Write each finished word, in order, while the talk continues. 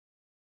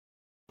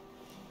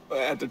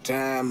At the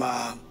time,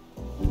 I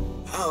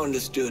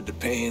understood the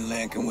pain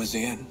Lincoln was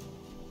in.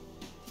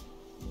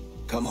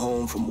 Come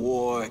home from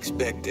war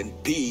expecting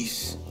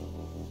peace.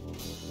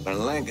 But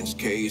in Lincoln's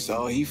case,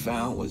 all he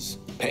found was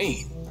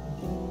pain.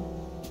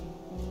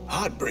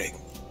 Heartbreak.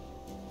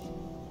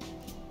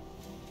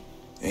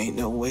 Ain't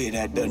no way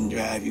that doesn't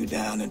drive you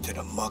down into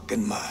the muck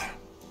and mire.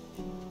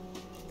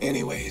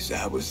 Anyways,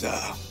 I was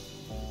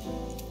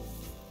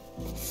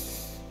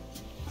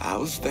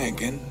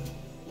thinking,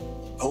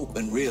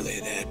 hoping really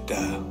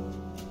that,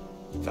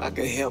 if I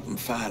could help him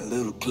find a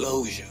little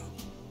closure,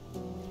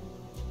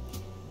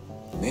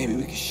 maybe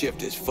we could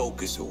shift his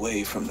focus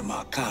away from the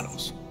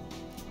Marcanos.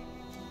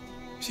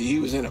 See, he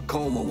was in a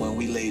coma when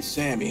we laid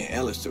Sammy and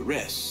Ellis to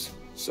rest,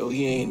 so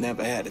he ain't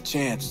never had a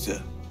chance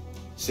to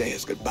say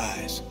his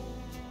goodbyes.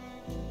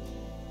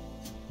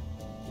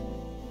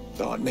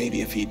 Thought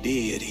maybe if he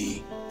did,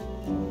 he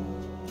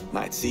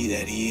might see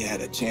that he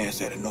had a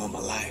chance at a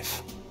normal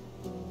life.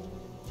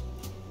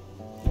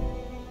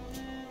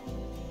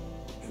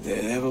 If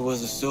there ever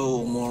was a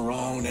soul more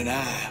wrong than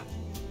I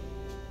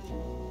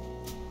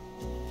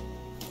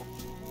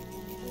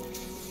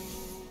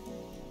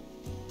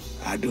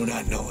do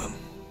not know him.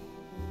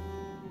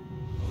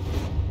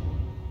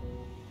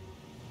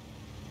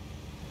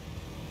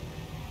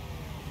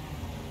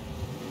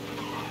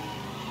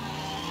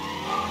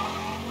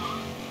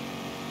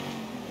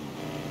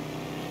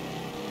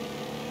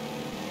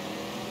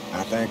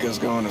 I think us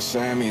going to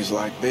Sammy's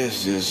like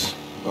this is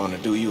gonna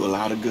do you a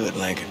lot of good,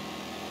 Lincoln.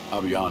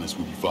 I'll be honest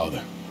with you,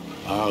 Father.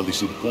 I hardly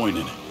see the point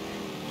in it.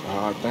 It's a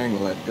hard thing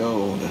to let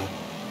go, to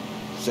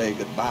say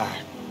goodbye.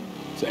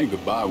 Saying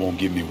goodbye won't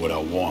give me what I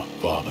want,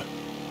 Father.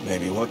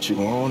 Maybe what you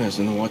want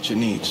isn't what you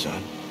need,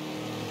 son.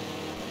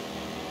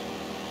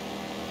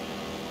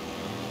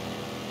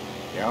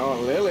 Your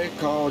Aunt Lily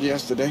called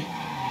yesterday,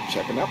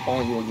 checking up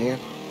on you again.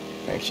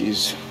 Think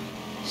she's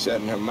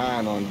setting her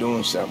mind on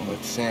doing something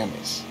with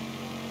Sammy's.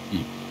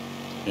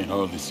 Can't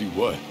hardly see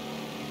what.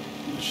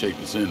 The shape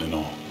it's in and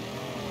all.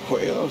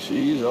 Well,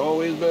 she's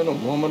always been a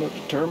woman of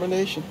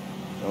determination.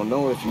 Don't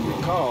know if you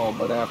recall,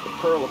 but after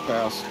Pearl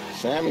passed,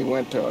 Sammy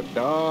went to a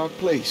dark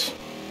place.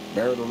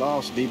 Buried her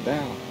loss deep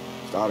down.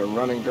 Started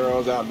running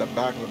girls out the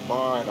back of the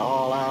bar at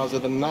all hours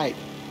of the night.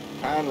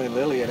 Finally,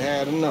 Lily had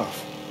had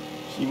enough.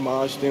 She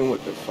marched in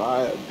with the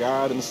fire of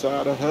God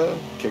inside of her,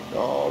 kicked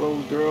all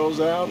those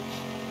girls out,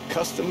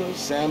 customers,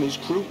 Sammy's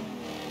crew.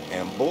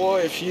 And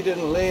boy, if she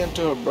didn't lay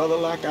into her brother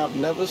like I've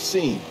never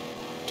seen.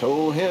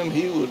 Told him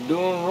he was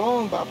doing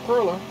wrong by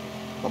Perla,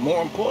 but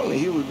more importantly,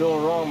 he was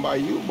doing wrong by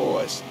you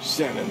boys,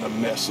 sending a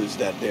message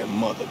that their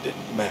mother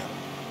didn't matter.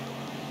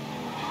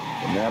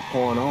 From that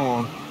point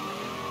on,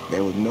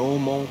 there was no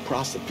more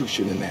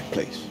prostitution in that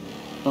place.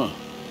 Huh.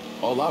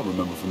 All I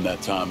remember from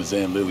that time is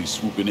Aunt Lily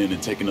swooping in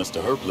and taking us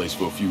to her place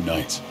for a few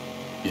nights.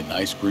 Getting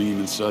ice cream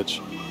and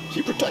such.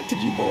 She protected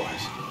you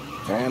boys.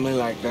 Family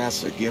like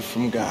that's a gift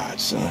from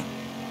God, son.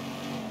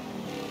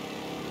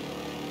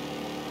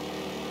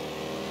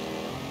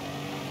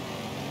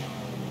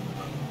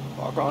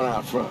 Walk on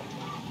out front.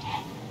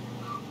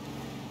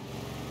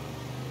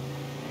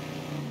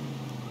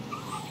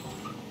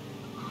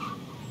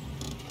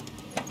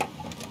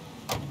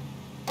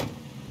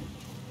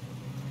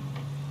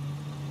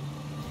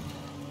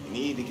 You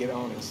need to get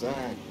on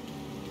inside.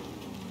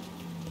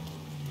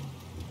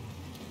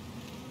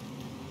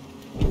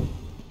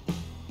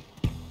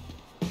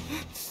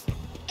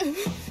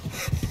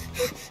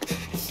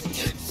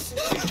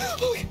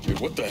 Hey,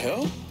 what the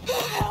hell?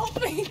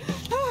 Help me!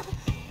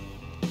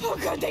 Oh,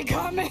 God, they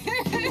coming!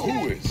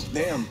 Who is?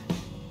 Them.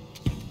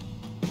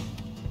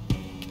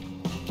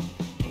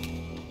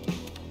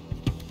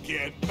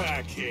 Get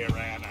back here,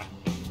 Anna.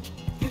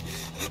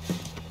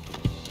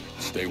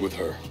 Stay with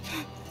her.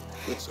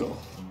 Let's go.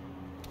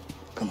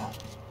 Come on.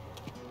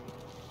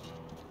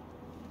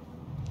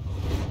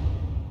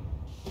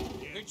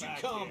 Where'd you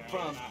come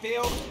from,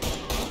 Phil?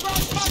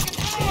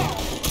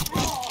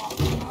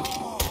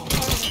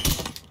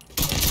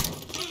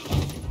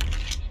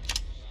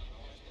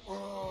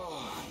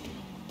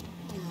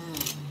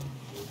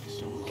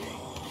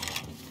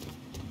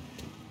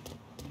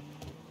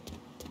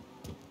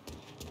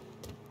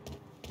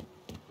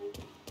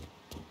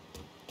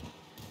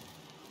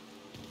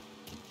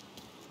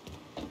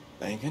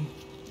 Thinking,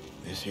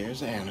 this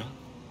here's Anna.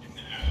 And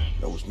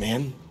those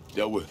men.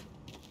 Dealt with.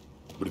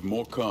 But if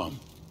more come,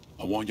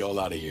 I want y'all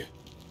out of here.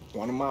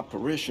 One of my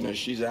parishioners,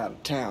 she's out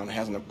of town,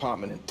 has an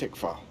apartment in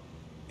Tickfall.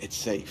 It's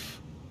safe.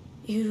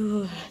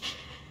 You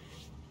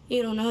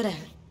don't know that.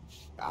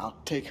 I'll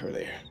take her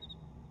there.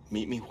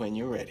 Meet me when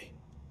you're ready.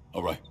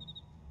 All right.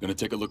 Gonna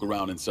take a look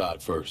around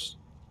inside first.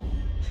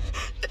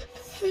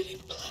 Covered in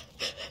blood.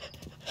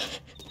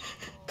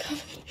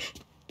 Covered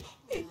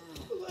in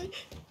blood.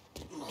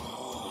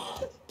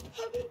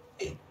 Covered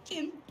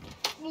in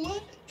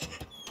blood.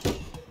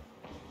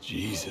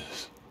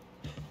 Jesus.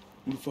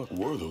 Who the fuck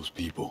were those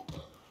people?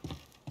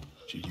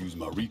 Should use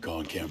my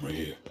recon camera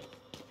here.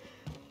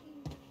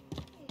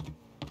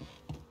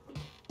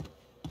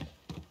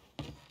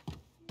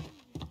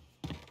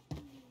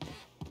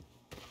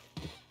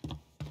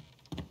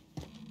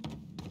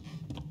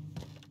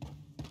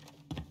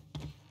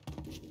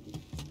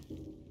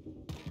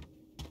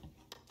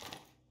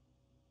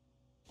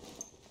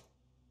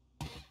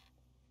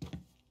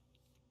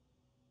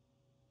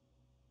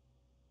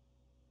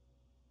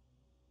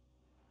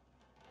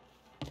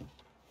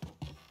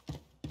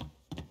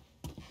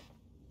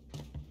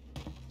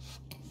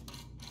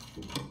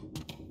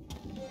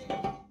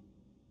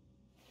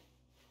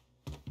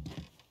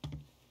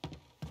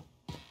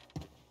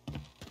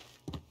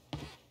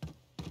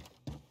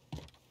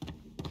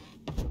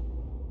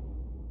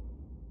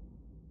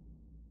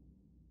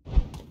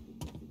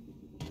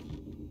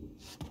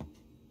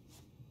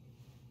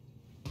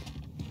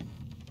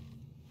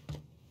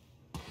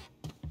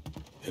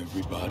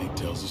 Everybody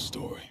tells a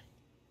story.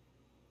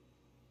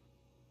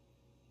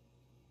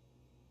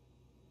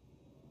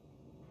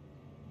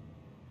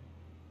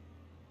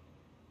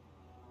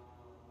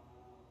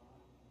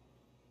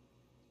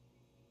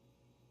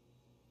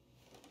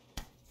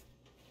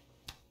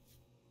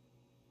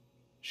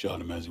 Shot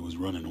him as he was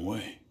running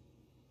away.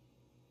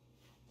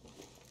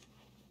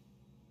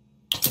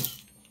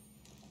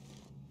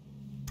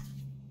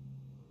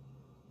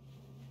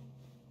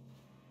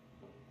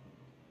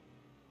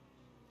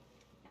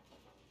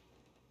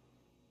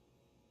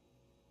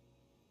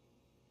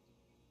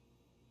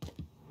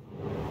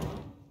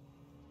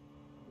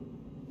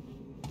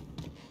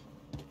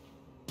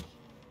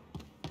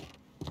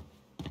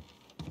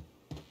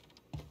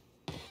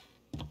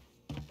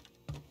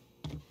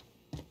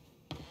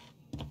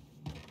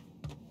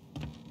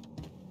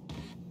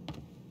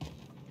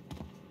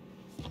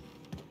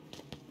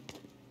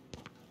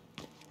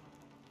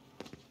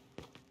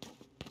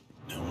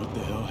 What the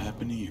hell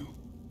happened to you?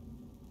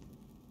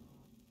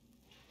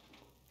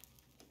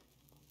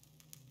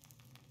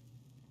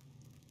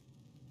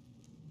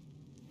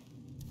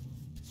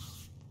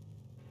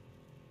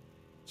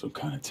 Some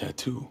kind of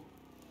tattoo.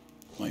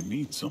 Might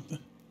mean something.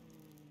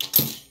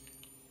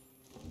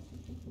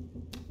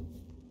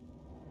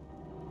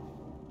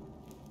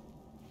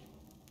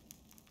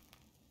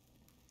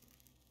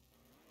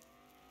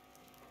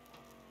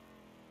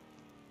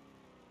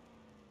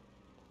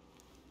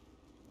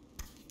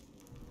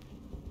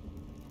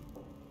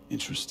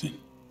 Interesting.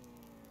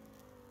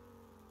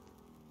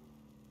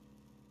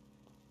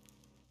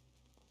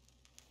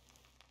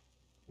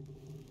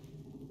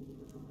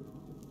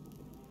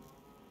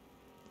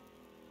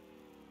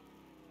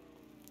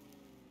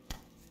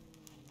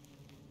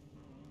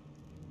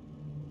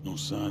 No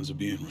signs of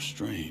being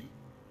restrained.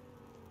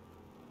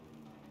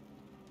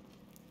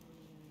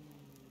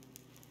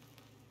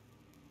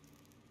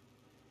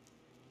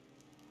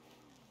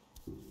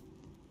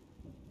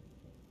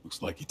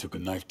 Looks like he took a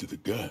knife to the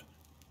gut.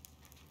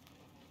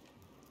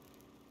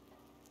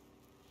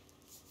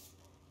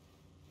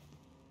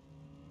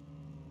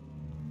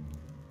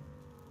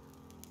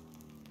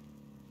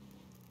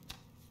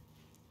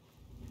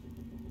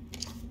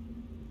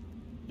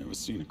 Never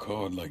seen a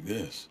card like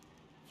this.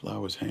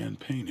 Flowers hand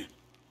painted.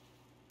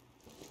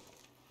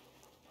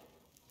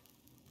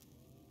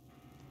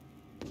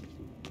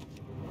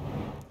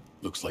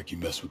 Looks like you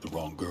messed with the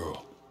wrong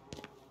girl.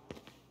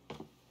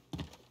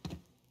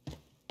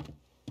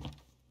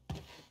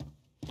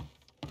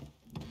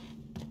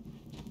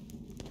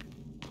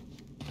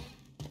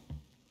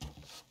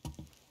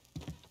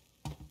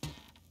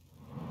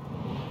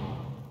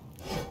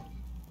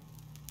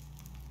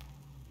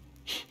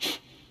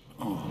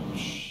 Oh,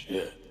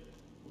 shit.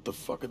 What the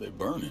fuck are they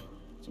burning?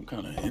 Some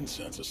kind of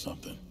incense or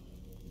something.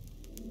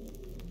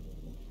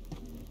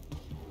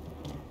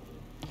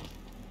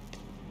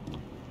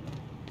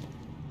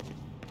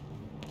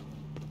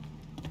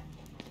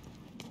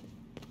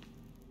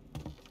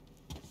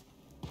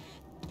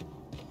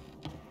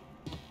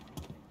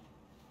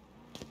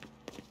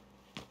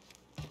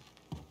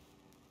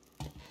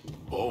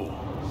 Oh,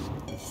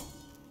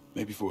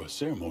 maybe for a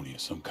ceremony of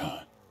some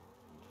kind.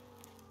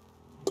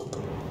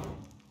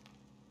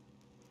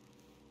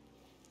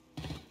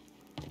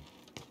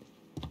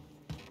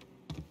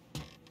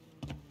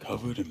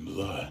 Covered in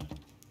blood.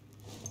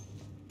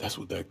 That's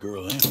what that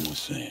girl Anna was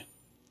saying.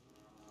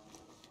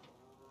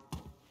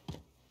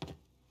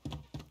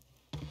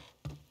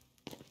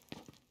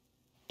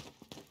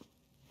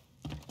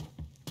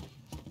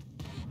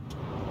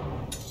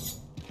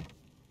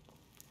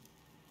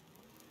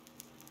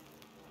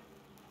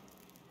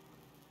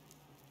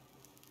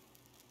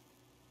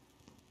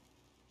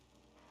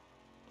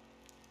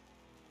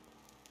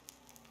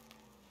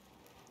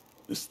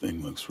 This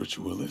thing looks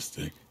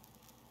ritualistic.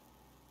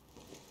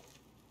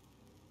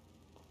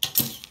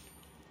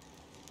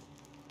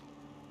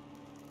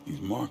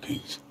 These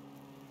markings.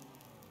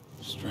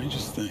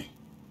 Strangest thing.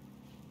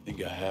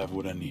 Think I have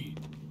what I need.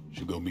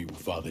 Should go meet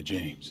with Father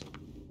James.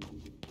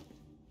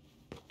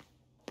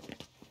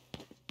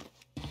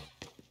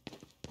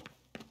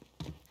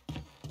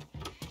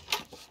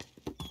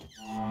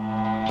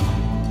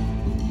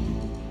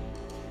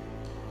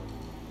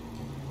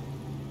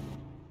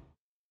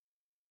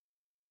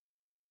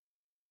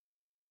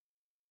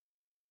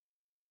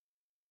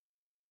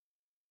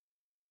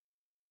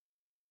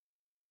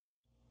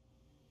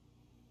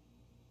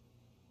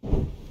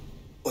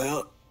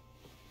 Well,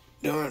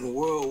 during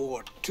World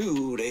War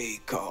II, they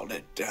called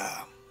it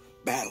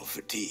battle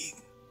fatigue.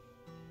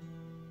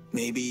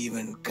 Maybe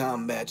even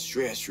combat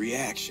stress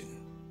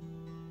reaction.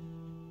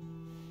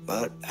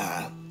 But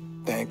I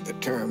think the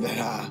term that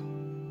I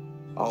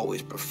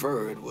always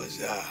preferred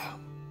was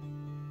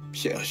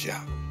shell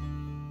shock.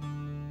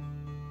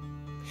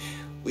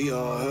 We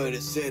all heard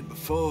it said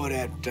before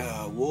that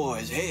war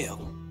is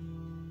hell.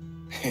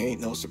 Ain't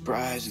no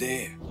surprise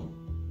there.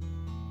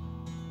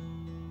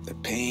 The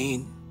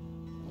pain,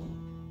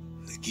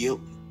 the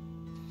guilt,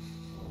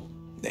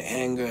 the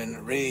anger and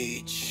the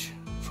rage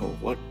for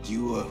what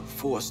you were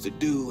forced to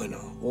do in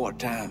a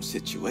wartime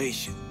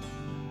situation.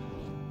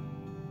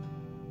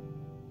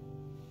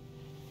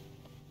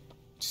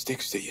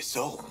 Sticks to your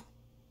soul.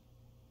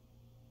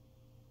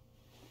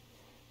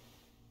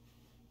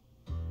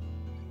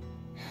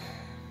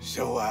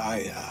 So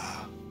I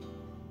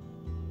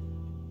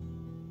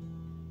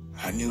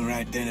knew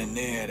right then and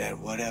there that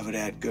whatever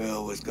that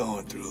girl was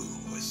going through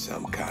was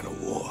some kind of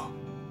war.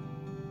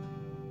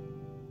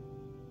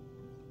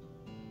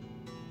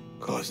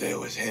 'Cause there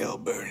was hell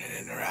burning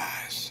in her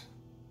eyes.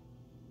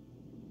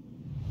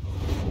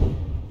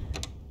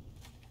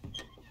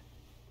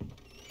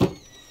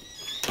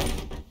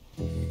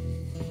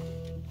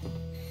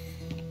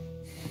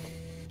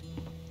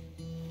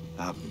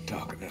 I've been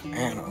talking to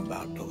Anna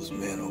about those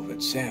men over at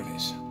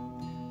Sammys.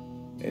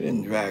 They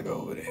didn't drag her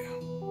over there.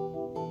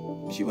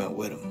 She went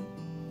with them,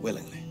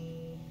 willingly.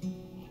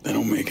 That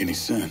don't make any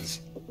sense.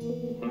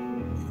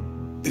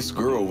 This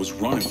girl was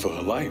running for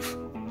her life.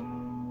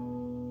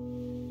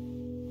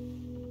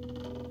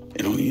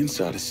 And on the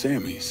inside of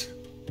Sammy's,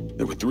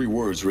 there were 3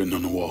 words written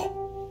on the wall.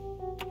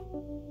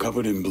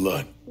 Covered in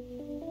blood.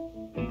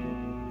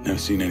 Never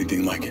seen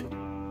anything like it.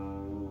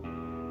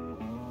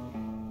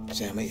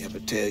 Sammy ever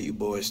tell you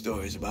boys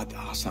stories about the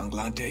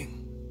Sanglante?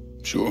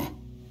 Sure.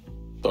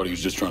 Thought he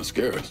was just trying to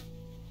scare us.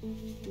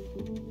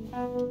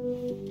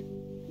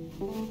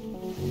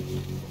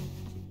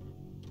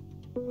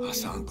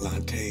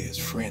 Sanglante is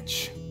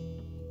French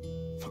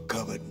for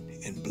covered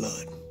in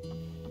blood.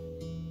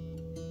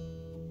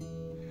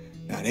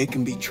 Now, they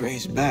can be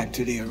traced back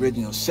to the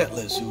original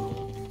settlers who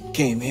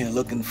came here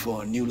looking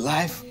for a new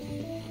life,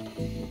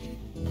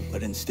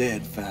 but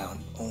instead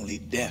found only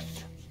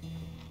death.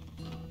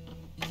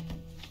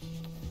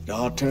 It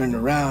all turned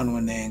around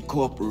when they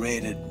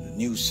incorporated the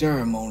new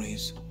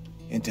ceremonies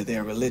into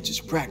their religious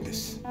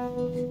practice.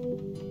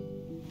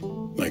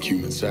 Like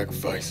human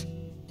sacrifice.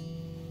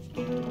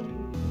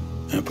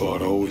 That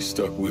part always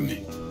stuck with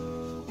me.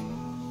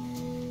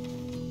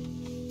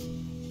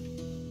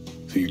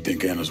 So you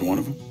think Anna's one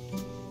of them?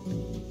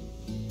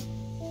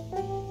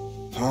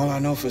 All I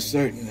know for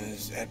certain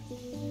is that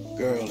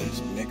girl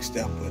is mixed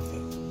up with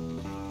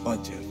a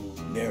bunch of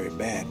very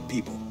bad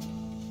people.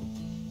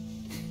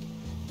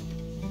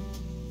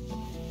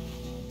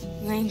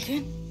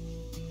 Lincoln?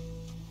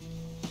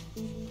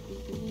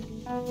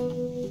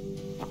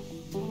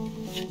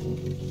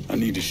 I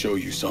need to show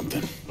you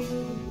something.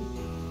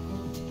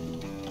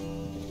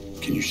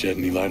 Can you shed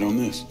any light on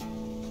this?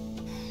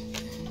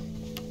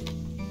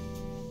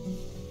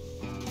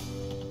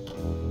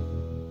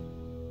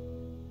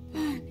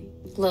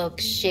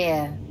 Look,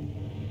 Cher.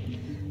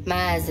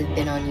 My eyes have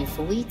been on you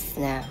for weeks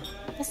now.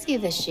 I see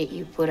the shit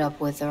you put up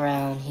with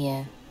around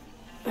here.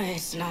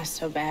 It's not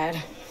so bad.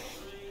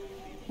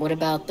 What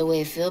about the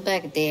way Phil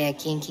back there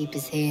can't keep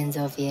his hands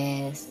off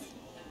your ass?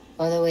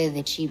 Or the way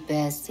the cheap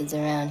bastards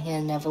around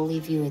here never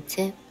leave you a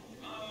tip?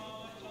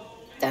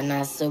 That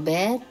not so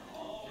bad?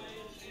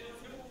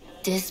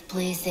 This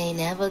place ain't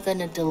ever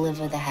gonna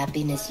deliver the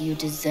happiness you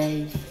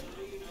deserve.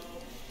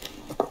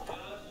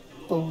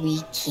 But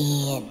we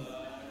can.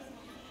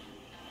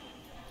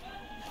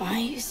 Why are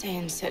you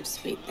saying such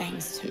sweet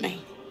things to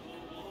me?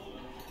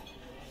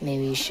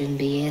 Maybe you shouldn't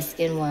be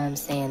asking why I'm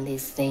saying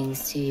these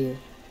things to you.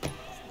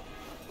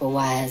 But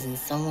why hasn't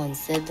someone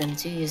said them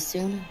to you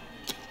sooner?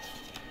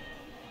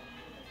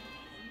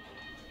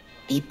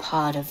 Be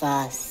part of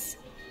us,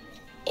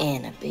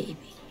 Anna, baby.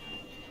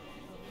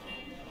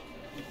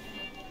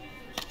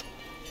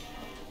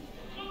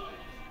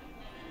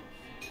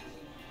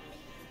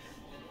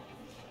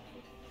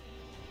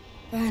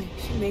 Bonnie,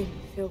 she made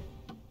me feel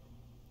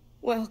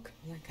welcome,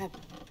 like I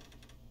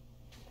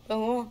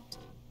belonged.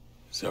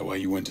 Is that why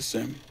you went to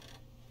Sammy?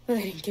 Well,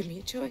 they didn't give me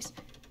a choice.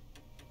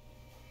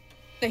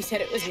 They said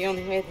it was the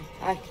only way that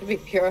I could be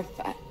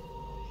purified.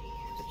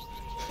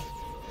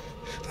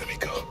 Let me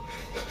go.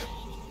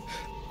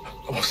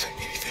 I won't say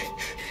anything.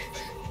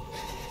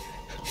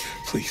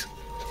 Please.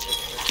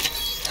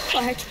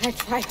 Well, I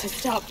tried to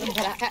stop them,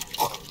 but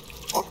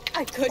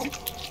I couldn't.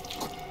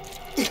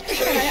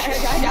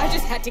 I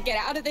just had to get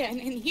out of there, and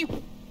he...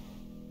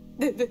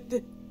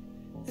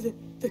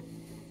 The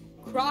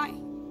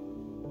crying.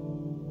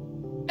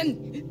 And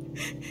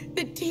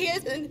the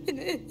tears and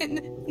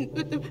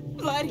the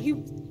blood, he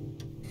was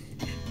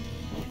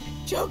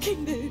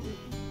choking the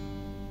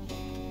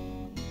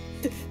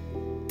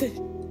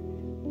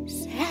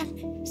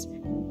sadness.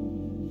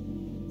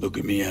 Look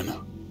at me,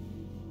 Anna.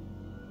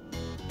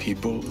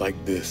 People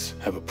like this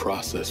have a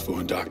process for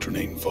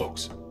indoctrinating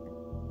folks.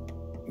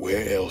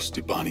 Where else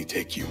did Bonnie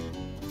take you?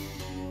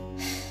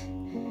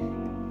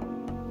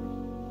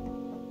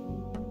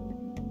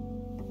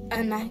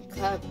 A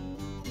nightclub.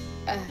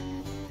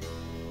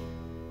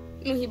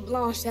 Nuit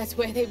Blanche, that's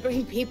where they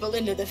bring people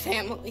into the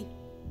family.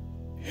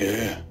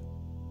 Yeah,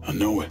 I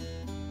know it.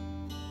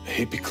 A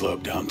hippie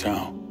club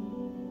downtown.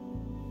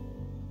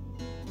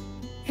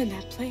 And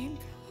that playing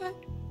card?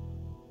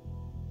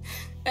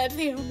 That's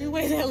the only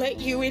way they'll let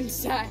you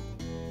inside.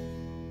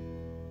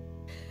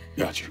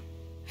 Got you.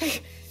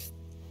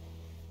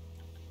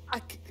 I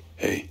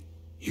Hey,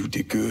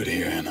 did good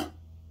here, Anna.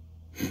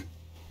 You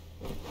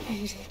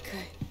did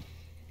good.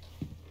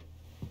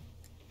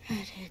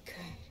 I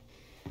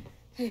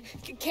did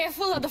good.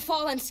 Careful of the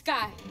fallen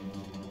sky.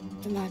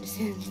 The mind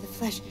descends, the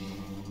flesh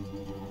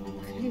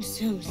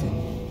consumes.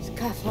 The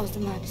sky falls,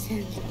 the mind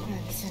descends, the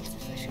mind descends, the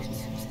flesh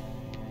consumes.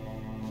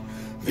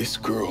 This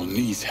girl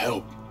needs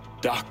help.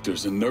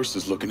 Doctors and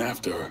nurses looking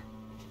after her.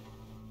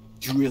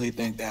 You really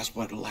think that's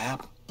what'll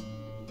happen?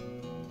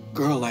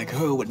 Girl like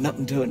her with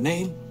nothing to her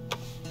name?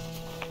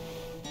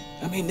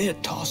 I mean,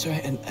 they'd toss her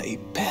in a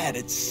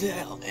padded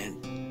cell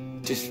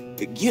and just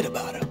forget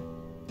about her.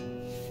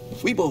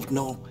 We both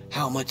know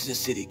how much the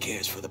city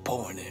cares for the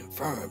poor and the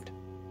infirmed.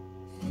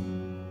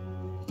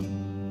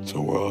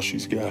 So we're all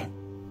she's got.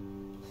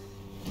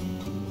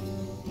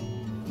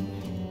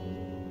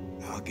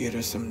 I'll get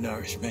her some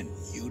nourishment.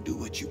 You do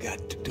what you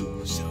got to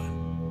do, son.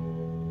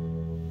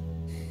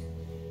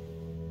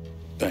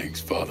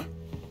 Thanks, Father.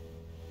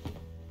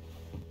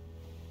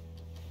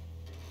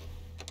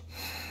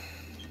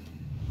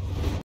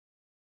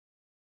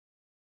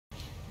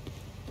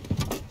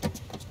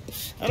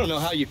 I don't know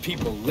how you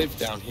people live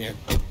down here.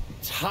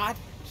 It's hot,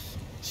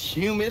 it's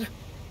humid.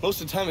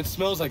 Most of the time it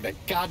smells like that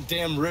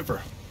goddamn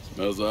river.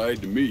 Smells all right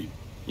to me.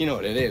 You know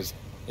what it is.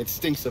 It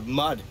stinks of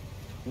mud.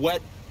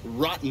 Wet,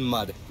 rotten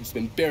mud. It's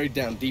been buried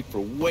down deep for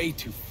way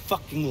too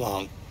fucking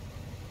long.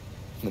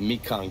 The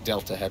Mekong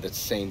Delta had that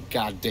same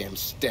goddamn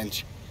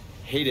stench.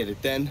 Hated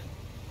it then,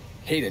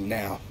 hate it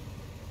now.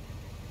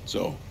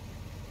 So,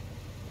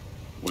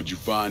 what'd you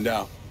find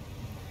out?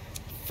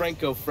 Frank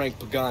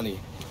Pagani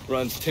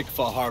runs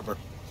Tikfa Harbor.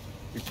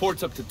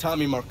 Reports up to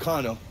Tommy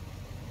Marcano,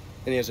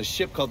 and he has a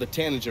ship called the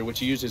Tanager, which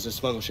he uses to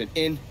smuggle shit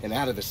in and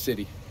out of the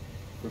city.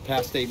 For the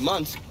past 8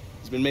 months,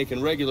 he's been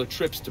making regular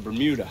trips to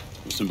Bermuda.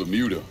 What's in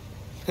Bermuda?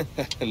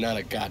 Not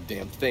a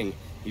goddamn thing.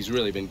 He's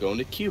really been going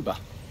to Cuba.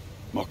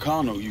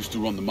 Marcano used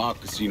to run the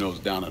mob casinos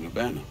down in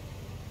Havana.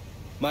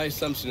 My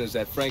assumption is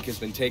that Frank has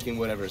been taking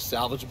whatever is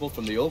salvageable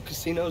from the old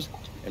casinos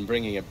and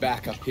bringing it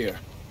back up here.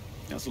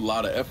 That's a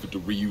lot of effort to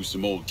reuse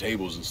some old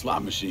tables and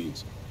slot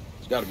machines.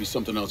 There's got to be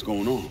something else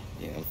going on.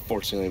 Yeah,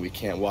 unfortunately, we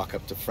can't walk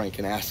up to Frank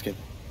and ask him.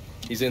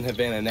 He's in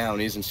Havana now,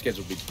 and he isn't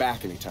scheduled to be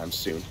back anytime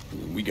soon.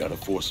 We gotta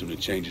force him to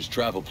change his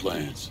travel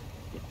plans.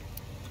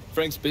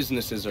 Frank's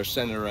businesses are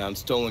centered around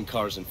stolen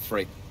cars and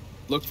freight.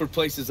 Look for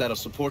places that'll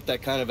support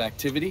that kind of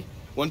activity.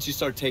 Once you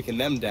start taking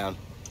them down,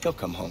 he'll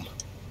come home.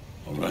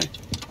 All right.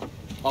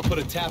 I'll put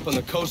a tap on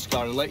the Coast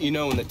Guard and let you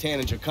know when the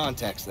Tanager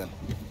contacts them.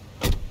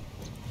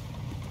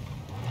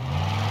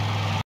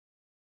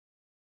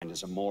 And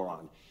is a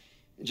moron.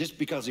 Just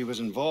because he was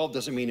involved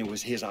doesn't mean it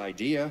was his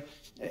idea.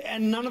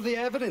 And none of the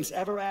evidence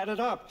ever added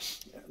up.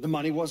 The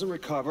money wasn't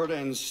recovered,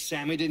 and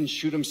Sammy didn't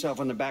shoot himself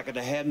in the back of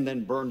the head and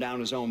then burn down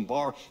his own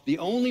bar. The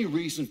only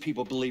reason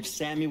people believe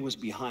Sammy was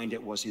behind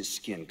it was his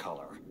skin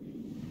color.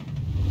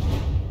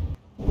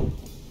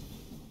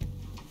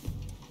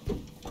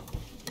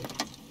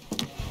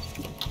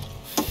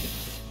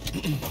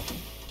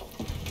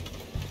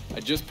 I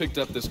just picked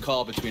up this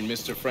call between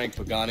Mr. Frank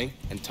Pagani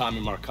and Tommy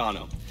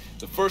Marcano.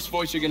 The first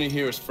voice you're gonna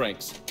hear is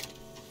Frank's.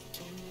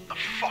 The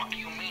fuck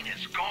you mean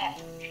it's gone?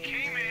 He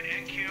came in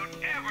and killed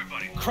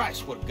everybody.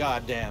 Christ, what a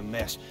goddamn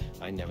mess.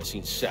 I ain't never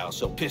seen Sal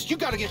so pissed. You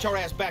gotta get your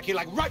ass back here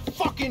like right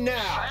fucking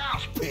now.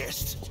 Sal's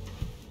pissed.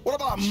 What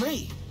about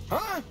me?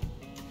 Huh?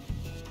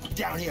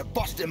 Down here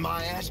busting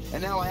my ass,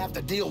 and now I have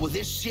to deal with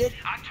this shit?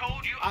 I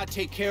told you I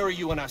take care of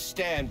you and I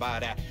stand by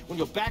that. When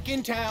you're back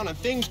in town and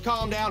things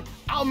calm down,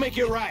 I'll make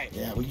it right.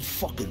 Yeah, well, you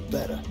fucking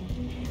better.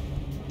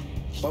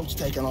 Boat's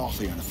taking off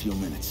here in a few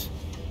minutes.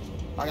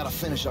 I gotta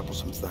finish up with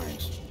some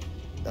things.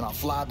 Then I'll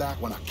fly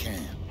back when I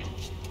can.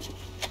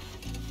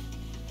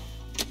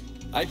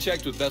 I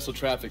checked with Vessel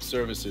Traffic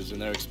Services,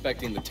 and they're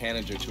expecting the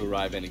Tanager to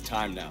arrive any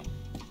time now.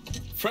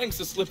 Frank's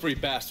a slippery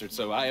bastard,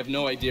 so I have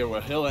no idea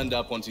where he'll end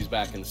up once he's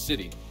back in the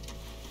city.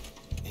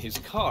 His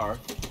car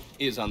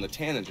is on the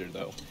Tanager,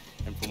 though,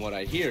 and from what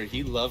I hear,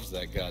 he loves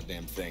that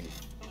goddamn thing.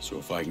 So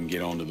if I can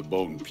get onto the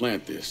boat and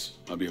plant this,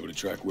 I'll be able to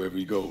track wherever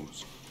he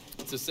goes.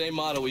 It's the same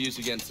model we use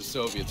against the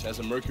Soviets. Has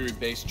a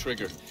mercury-based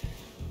trigger.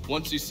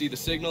 Once you see the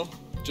signal,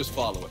 just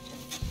follow it.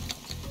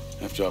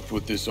 After I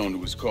put this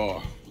onto his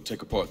car, I'll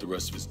take apart the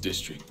rest of his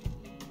district.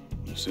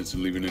 No sense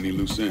in leaving any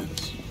loose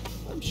ends.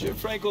 I'm sure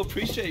Frank will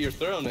appreciate your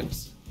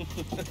thoroughness.